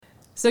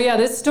So yeah,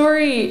 this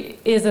story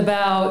is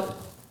about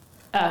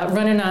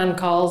running on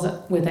calls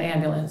with the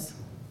ambulance.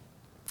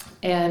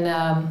 And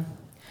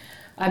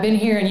I've been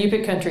here in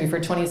Yupik country for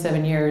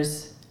 27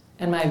 years,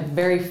 and my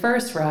very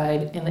first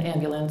ride in the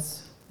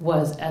ambulance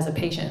was as a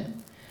patient.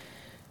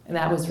 And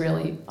that was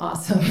really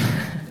awesome.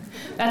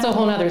 That's a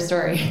whole nother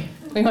story.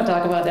 We won't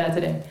talk about that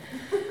today.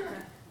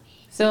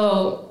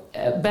 So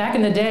back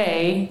in the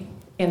day,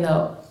 in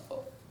the,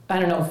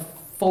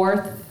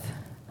 fourth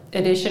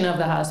edition of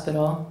the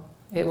hospital,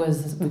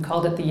 we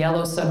called it the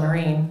Yellow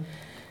Submarine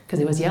because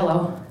it was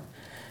yellow.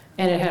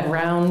 And it had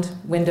round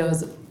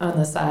windows on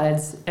the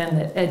sides and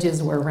the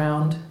edges were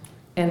round.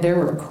 And there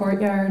were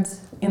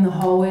courtyards in the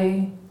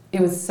hallway.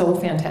 It was so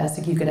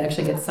fantastic. You could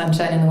actually get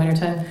sunshine in the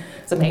wintertime.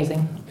 It's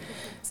amazing.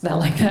 It's not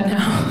like that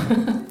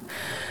now.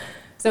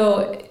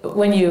 So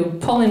when you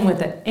pull in with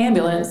the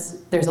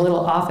ambulance, there's a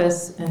little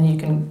office and you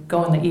can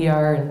go in the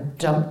ER and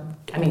jump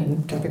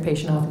your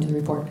patient off and do the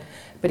report.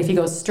 But if you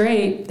go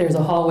straight, there's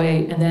a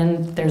hallway, and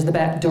then there's the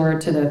back door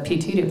to the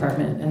PT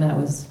department, and that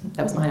was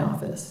my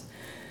office.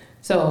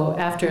 So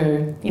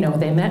after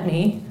they met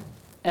me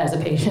as a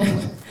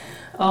patient,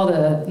 all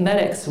the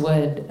medics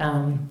would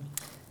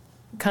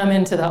come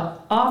into the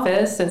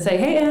office and say,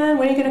 "Hey, Ann,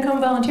 when are you going to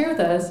come volunteer with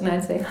us?" And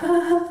I'd say,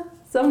 "Ha,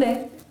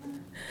 someday."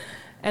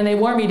 And they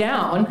wore me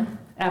down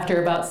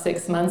after about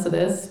 6 months of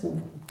this,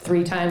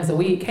 3 times a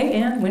week. "Hey,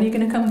 Ann, when are you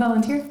going to come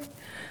volunteer?"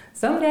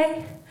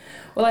 "Someday."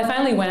 Well, I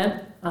finally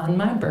went on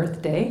my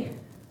birthday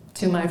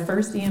to my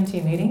first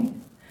EMT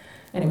meeting,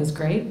 and it was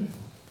great.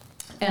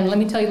 And let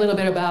me tell you a little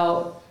bit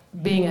about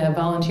being a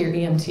volunteer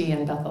EMT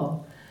in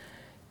Bethel.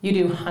 You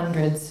do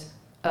hundreds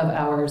of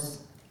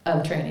hours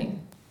of training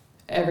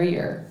every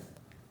year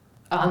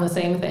on the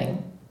same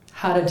thing,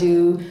 how to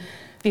do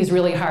these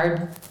really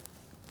hard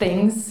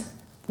things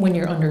when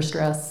you're under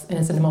stress and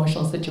it's an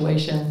emotional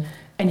situation,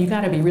 and you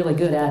got to be really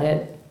good at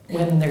it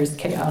when there's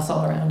chaos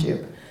all around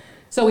you.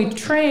 So we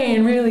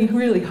train really,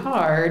 really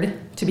hard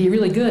to be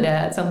really good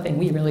at something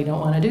we really don't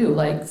want to do,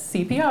 like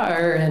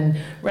CPR and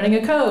running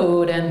a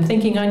code and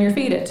thinking on your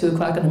feet at 2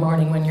 o'clock in the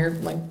morning when you're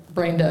like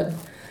brain dead.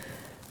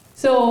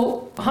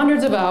 So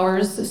hundreds of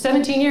hours,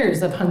 17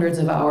 years of hundreds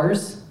of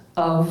hours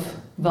of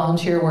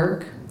volunteer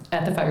work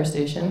at the fire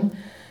station.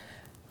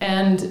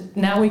 And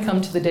now we come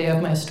to the day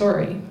of my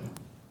story.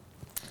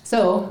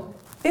 So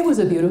it was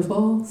a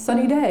beautiful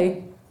sunny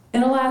day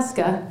in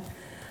Alaska.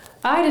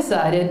 I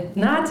decided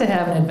not to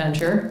have an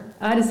adventure.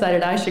 I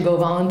decided I should go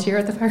volunteer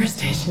at the fire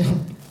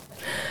station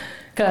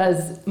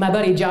because my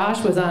buddy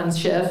Josh was on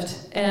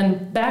shift,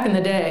 and back in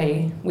the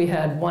day, we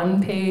had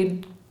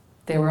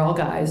they were all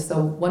guys, so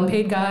 1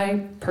 paid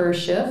guy per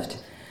shift,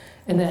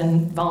 and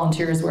then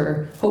volunteers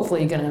were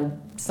hopefully gonna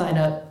sign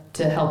up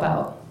to help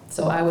out.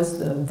 So I was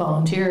the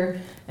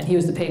volunteer, and he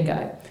was the paid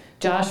guy.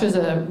 Josh was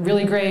a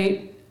really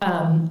great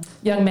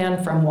young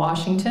man from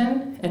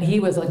Washington, and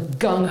he was like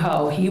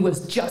gung-ho. He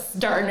was just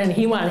starting, and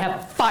he wanted to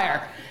have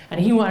fire,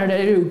 and he wanted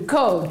to do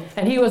code,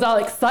 and he was all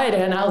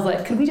excited, and I was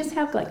like, could we just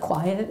have like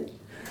quiet?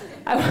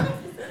 I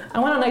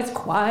want a nice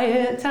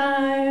quiet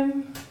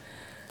time.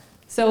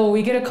 So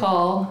we get a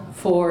call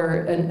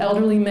for an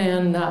elderly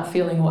man not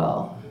feeling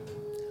well,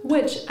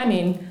 which,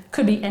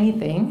 could be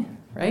anything,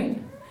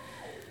 right?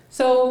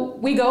 So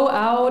we go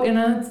out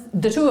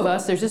the 2 of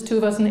us, there's just 2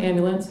 of us in the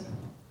ambulance,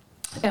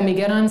 and we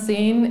get on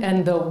scene,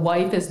 and the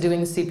wife is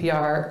doing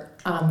CPR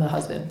on the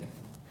husband.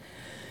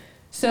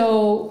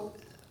 So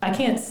I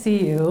can't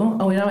see you.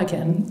 Oh, now I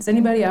can. Does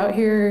anybody out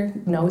here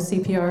know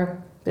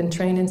CPR? Been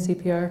trained in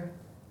CPR?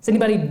 Has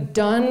anybody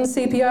done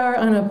CPR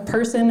on a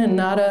person and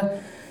not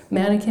a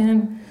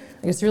mannequin?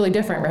 It's really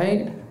different,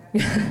 right?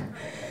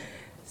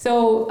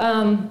 So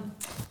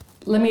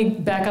let me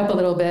back up a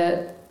little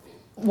bit.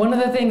 One of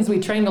the things we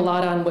trained a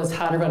lot on was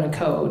how to run a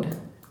code.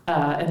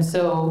 And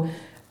so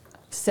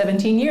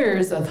 17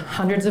 years of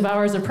hundreds of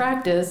hours of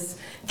practice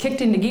kicked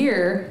into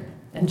gear,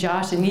 and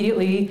Josh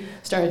immediately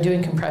started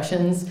doing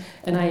compressions,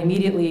 and I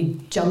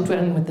immediately jumped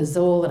in with the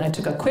Zoll, and I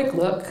took a quick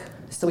look.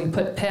 So we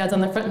put pads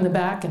on the front and the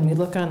back, and we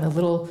look on the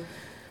little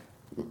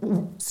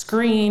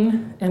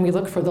screen, and we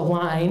look for the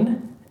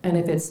line, and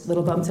if it's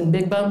little bumps and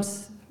big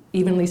bumps,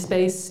 evenly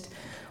spaced,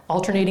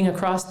 alternating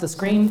across the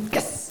screen,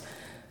 yes,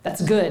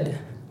 that's good.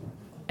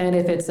 And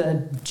if it's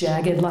a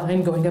jagged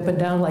line going up and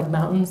down like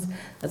mountains,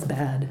 that's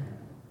bad.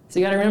 So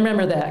you got to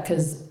remember that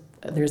because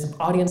there's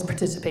audience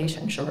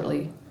participation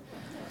shortly.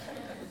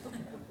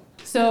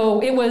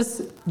 So it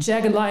was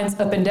jagged lines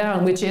up and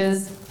down, which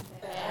is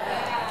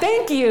bad.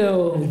 Thank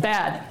you,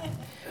 bad.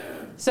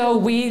 So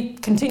we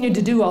continued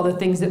to do all the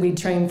things that we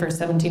trained for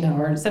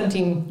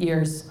 17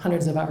 years,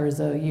 hundreds of hours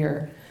a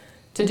year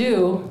to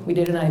do. We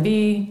did an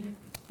IV,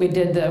 we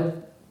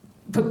did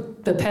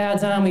put the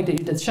pads on, we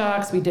did the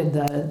shocks, we did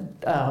the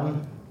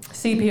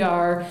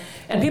CPR,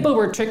 and people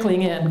were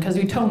trickling in because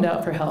we toned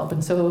out for help.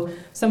 And so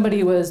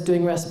somebody was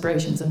doing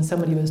respirations, and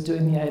somebody was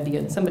doing the IV,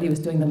 and somebody was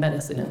doing the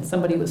medicine, and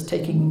somebody was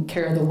taking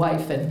care of the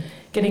wife and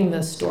getting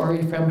the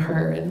story from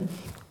her. And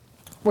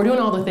we're doing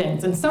all the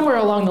things. And somewhere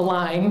along the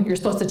line, you're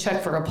supposed to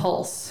check for a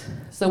pulse.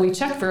 So we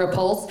checked for a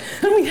pulse,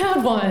 and we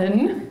had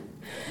one.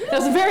 It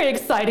was very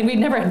exciting. We'd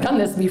never done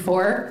this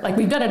before. Like,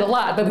 we've done it a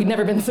lot, but we'd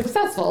never been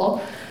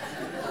successful.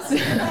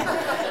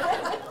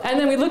 And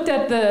then we looked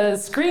at the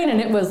screen, and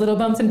it was little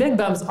bumps and big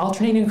bumps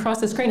alternating across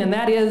the screen, and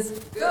that is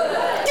good.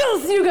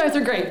 Yes, you guys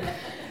are great.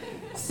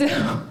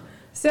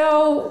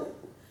 So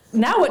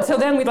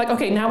then we'd like,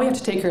 okay, now we have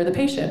to take care of the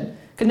patient,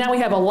 because now we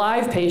have a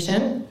live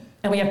patient,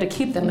 and we have to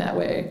keep them that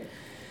way.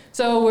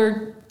 So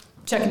we're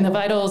checking the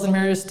vitals, and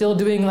we're still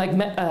doing like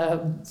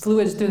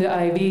fluids through the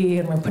IV,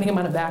 and we're putting him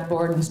on a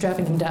backboard and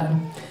strapping him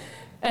down.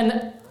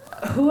 And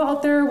who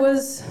out there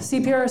was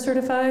CPR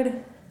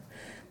certified?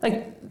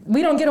 Like,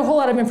 we don't get a whole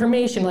lot of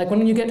information. Like,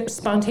 when you get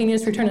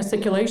spontaneous return of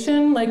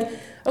circulation, like,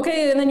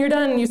 okay, and then you're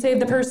done, you saved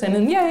the person,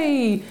 and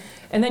yay,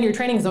 and then your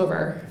training's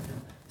over.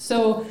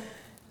 So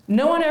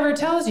no one ever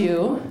tells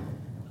you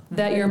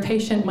that your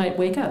patient might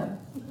wake up.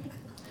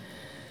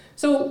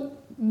 So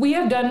we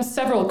have done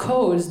several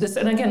codes,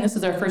 and again, this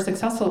is our first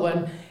successful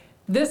one.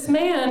 This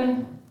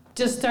man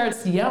just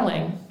starts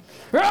yelling,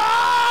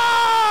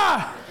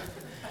 "Ah!"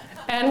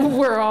 And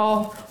we're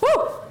all,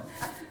 whoo!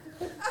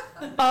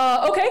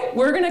 Okay,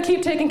 we're gonna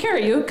keep taking care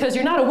of you because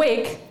you're not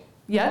awake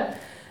yet.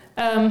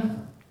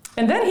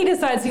 And then he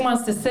decides he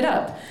wants to sit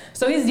up.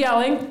 So he's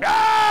yelling,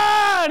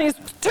 "Ah!" And he's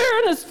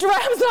tearing the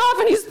straps off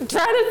and he's trying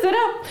to sit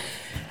up.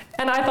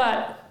 And I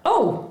thought,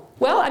 oh,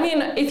 well, I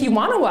mean, if you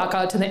want to walk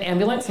out to the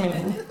ambulance, I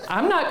mean,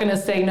 I'm not gonna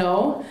say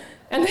no.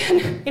 And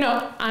then,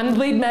 I'm the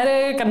lead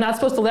medic, I'm not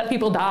supposed to let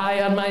people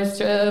die on my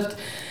shift.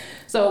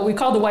 So we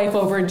called the wife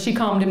over and she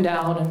calmed him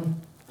down,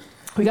 and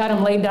we got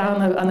him laid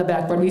down on the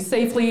backboard. We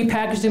safely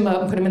packaged him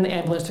up and put him in the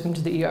ambulance, took him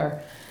to the ER.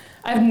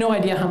 I have no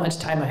idea how much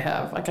time I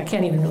have. Like, I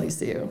can't even really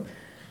see you.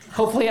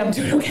 Hopefully I'm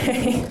doing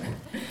okay.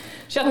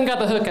 She hasn't got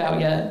the hook out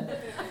yet.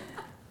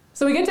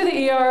 So we get to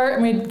the ER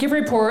and we give a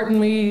report and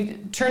we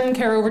turn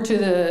care over to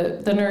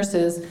the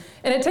nurses.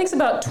 And it takes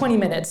about 20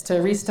 minutes to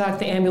restock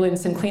the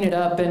ambulance and clean it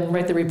up and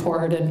write the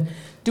report and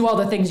do all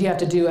the things you have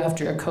to do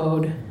after a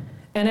code.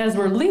 And as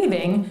we're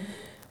leaving,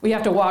 we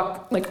have to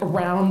walk like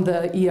around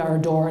the ER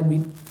door, and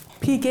we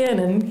peek in,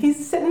 and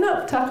he's sitting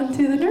up talking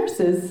to the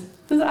nurses,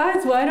 his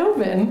eyes wide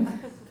open.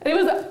 It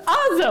was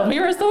awesome. We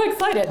were so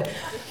excited.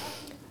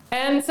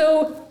 And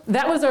so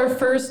that was our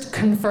first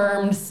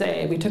confirmed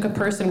save. We took a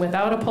person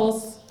without a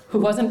pulse who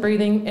wasn't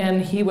breathing,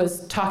 and he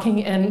was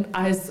talking and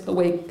eyes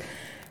awake,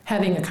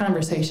 having a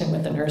conversation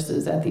with the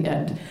nurses at the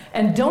end.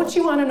 And don't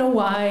you want to know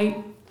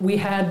why we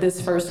had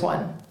this first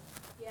one?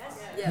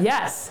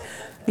 Yes.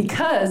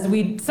 Because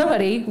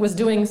somebody was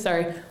doing,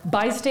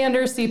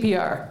 bystander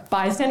CPR.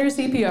 Bystander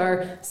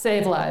CPR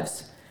save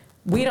lives.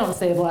 We don't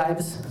save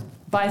lives.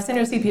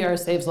 Bystander CPR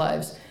saves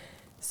lives.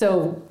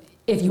 So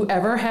if you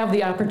ever have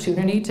the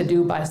opportunity to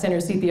do bystander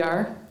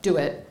CPR, do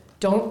it.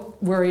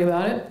 Don't worry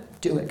about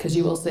it, do it, because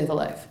you will save a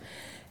life.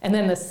 And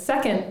then the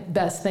second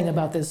best thing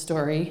about this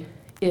story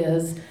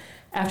is,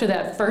 after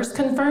that first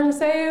confirmed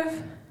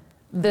save,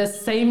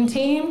 this same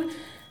team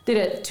did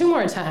it 2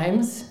 more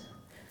times.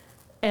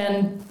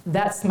 And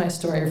that's my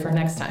story for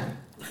next time.